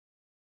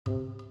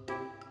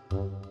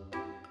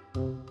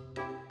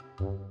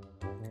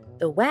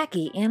The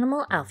Wacky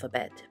Animal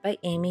Alphabet by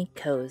Amy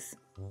Koze.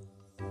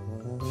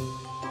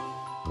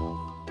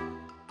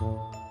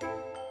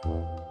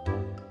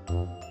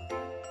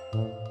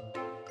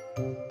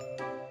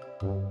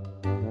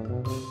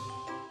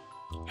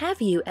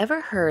 Have you ever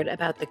heard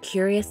about the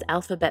curious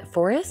alphabet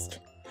forest?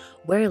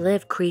 Where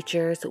live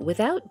creatures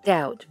without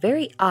doubt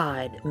very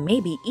odd,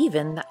 maybe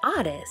even the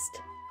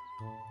oddest.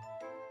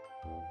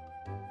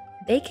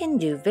 They can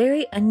do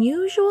very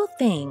unusual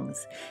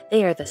things.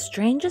 They are the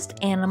strangest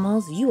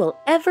animals you will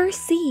ever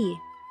see.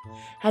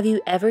 Have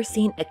you ever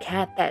seen a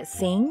cat that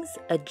sings,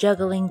 a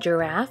juggling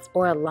giraffe,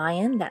 or a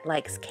lion that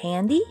likes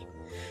candy?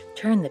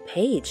 Turn the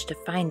page to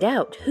find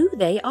out who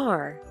they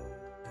are.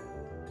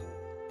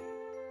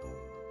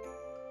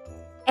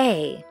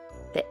 A.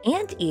 The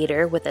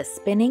anteater with a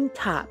spinning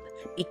top.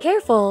 Be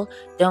careful,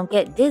 don't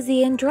get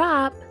dizzy and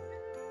drop.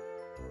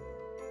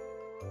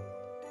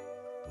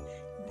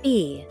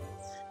 B.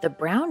 The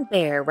brown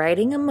bear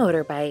riding a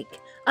motorbike.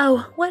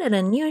 Oh, what an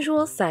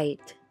unusual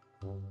sight.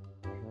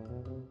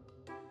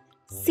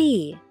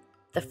 C.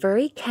 The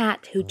furry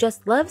cat who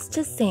just loves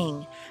to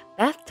sing.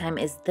 Bath time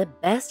is the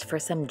best for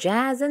some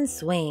jazz and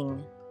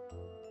swing.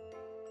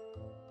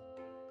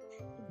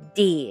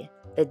 D.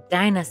 The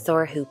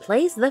dinosaur who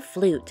plays the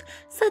flute.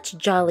 Such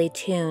jolly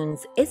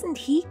tunes, isn't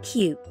he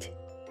cute?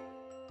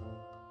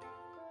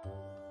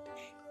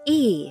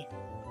 E.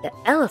 The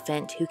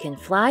elephant who can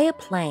fly a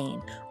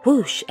plane.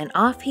 Whoosh, and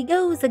off he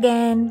goes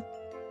again.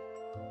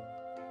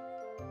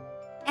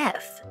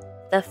 F.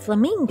 The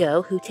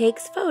flamingo who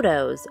takes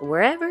photos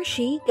wherever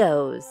she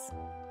goes.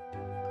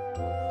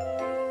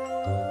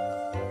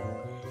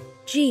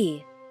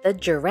 G. The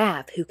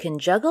giraffe who can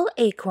juggle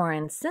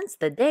acorns since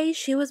the day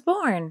she was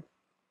born.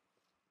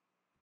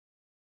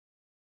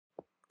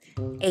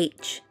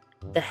 H.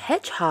 The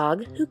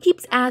hedgehog who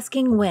keeps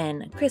asking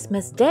when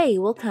Christmas Day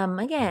will come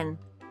again.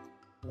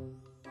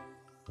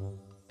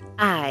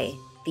 I.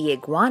 The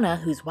iguana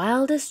whose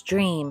wildest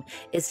dream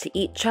is to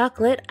eat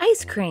chocolate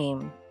ice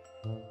cream.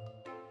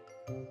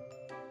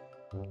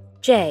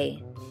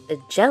 J. The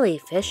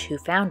jellyfish who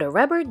found a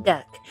rubber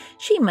duck.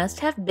 She must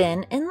have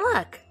been in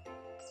luck.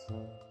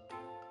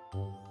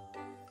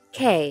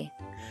 K.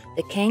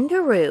 The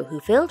kangaroo who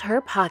filled her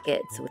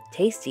pockets with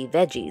tasty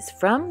veggies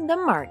from the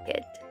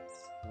market.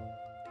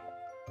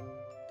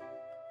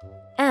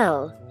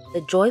 L.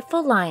 The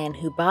joyful lion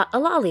who bought a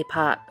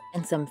lollipop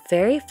and some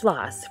fairy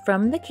floss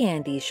from the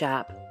candy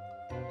shop.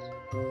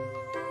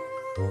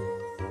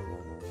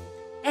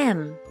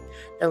 M.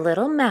 The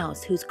little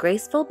mouse whose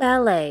graceful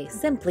ballet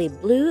simply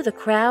blew the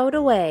crowd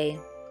away.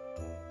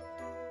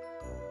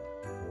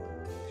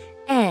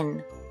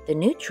 N. The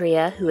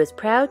nutria who is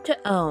proud to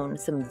own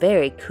some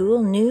very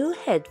cool new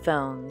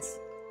headphones.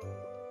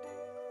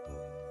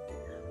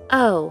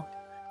 O.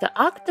 The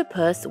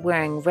octopus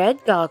wearing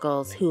red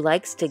goggles who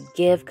likes to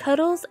give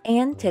cuddles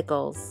and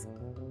tickles.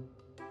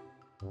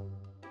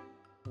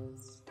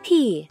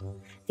 P.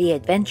 The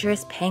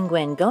adventurous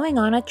penguin going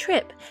on a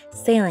trip,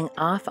 sailing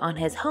off on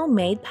his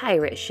homemade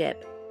pirate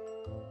ship.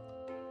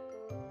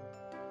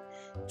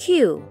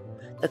 Q.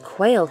 The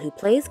quail who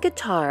plays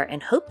guitar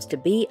and hopes to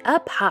be a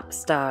pop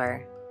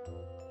star.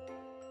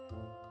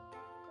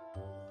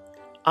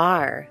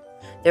 R.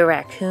 The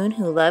raccoon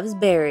who loves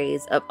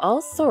berries of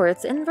all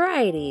sorts and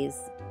varieties.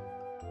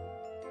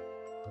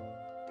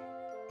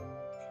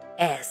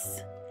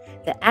 S.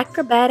 The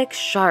acrobatic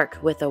shark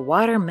with a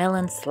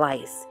watermelon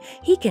slice.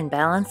 He can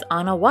balance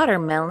on a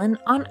watermelon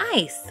on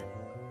ice.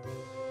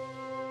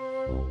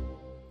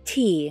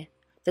 T.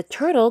 The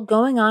turtle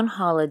going on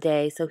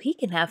holiday so he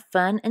can have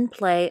fun and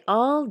play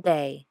all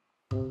day.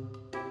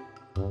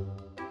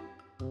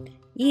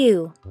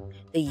 U.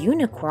 The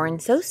unicorn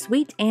so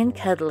sweet and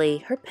cuddly,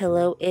 her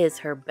pillow is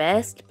her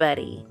best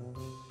buddy.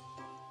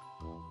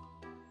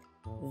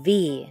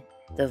 V.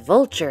 The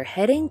vulture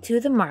heading to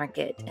the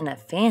market in a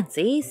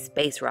fancy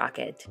space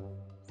rocket.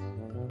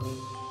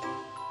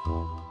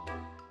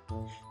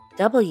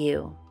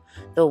 W.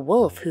 The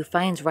wolf who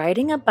finds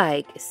riding a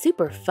bike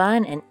super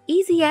fun and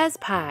easy as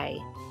pie.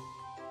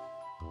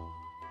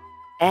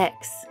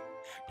 X.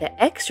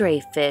 The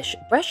X-ray fish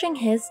brushing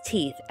his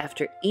teeth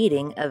after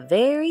eating a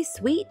very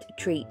sweet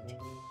treat.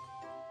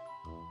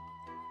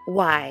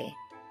 Y.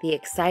 The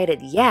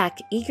excited yak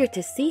eager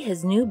to see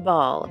his new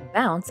ball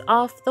bounce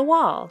off the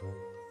wall.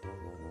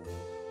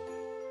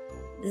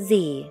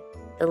 Z.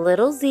 The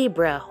little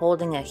zebra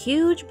holding a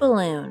huge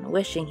balloon,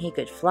 wishing he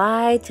could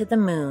fly to the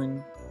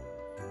moon.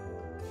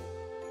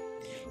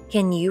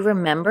 Can you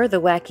remember the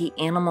wacky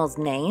animals'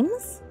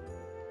 names?